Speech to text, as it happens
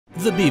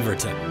The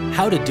Beaverton,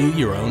 how to do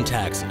your own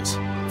taxes.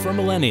 For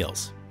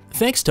millennials.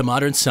 Thanks to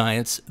modern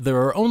science, there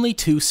are only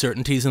two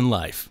certainties in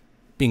life: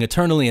 being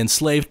eternally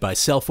enslaved by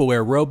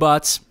self-aware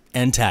robots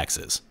and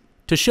taxes.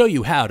 To show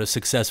you how to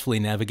successfully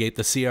navigate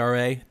the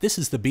CRA, this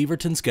is the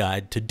Beaverton's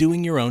Guide to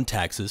Doing Your Own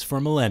Taxes for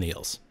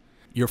Millennials.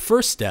 Your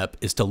first step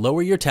is to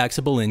lower your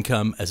taxable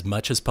income as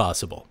much as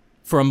possible.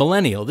 For a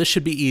millennial, this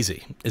should be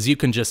easy, as you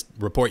can just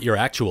report your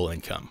actual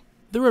income.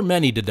 There are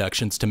many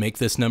deductions to make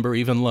this number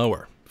even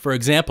lower. For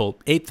example,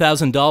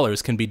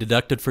 $8,000 can be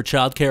deducted for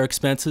childcare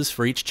expenses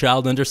for each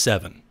child under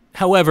 7.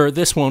 However,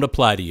 this won't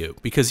apply to you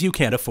because you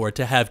can't afford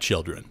to have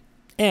children.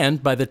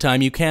 And by the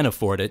time you can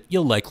afford it,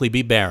 you'll likely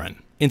be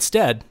barren.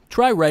 Instead,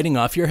 try writing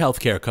off your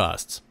healthcare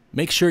costs.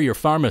 Make sure your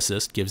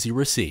pharmacist gives you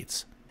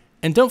receipts.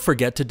 And don't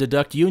forget to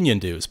deduct union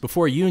dues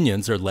before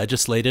unions are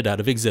legislated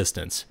out of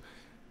existence.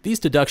 These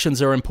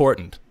deductions are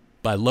important.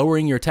 By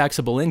lowering your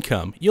taxable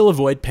income, you'll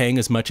avoid paying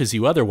as much as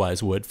you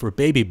otherwise would for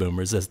baby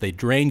boomers as they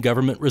drain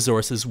government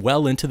resources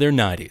well into their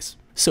 90s.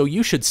 So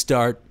you should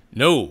start...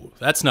 No,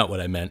 that's not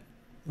what I meant.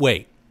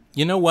 Wait,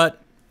 you know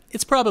what?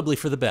 It's probably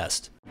for the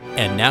best.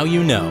 And now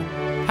you know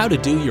how to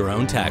do your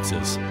own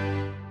taxes.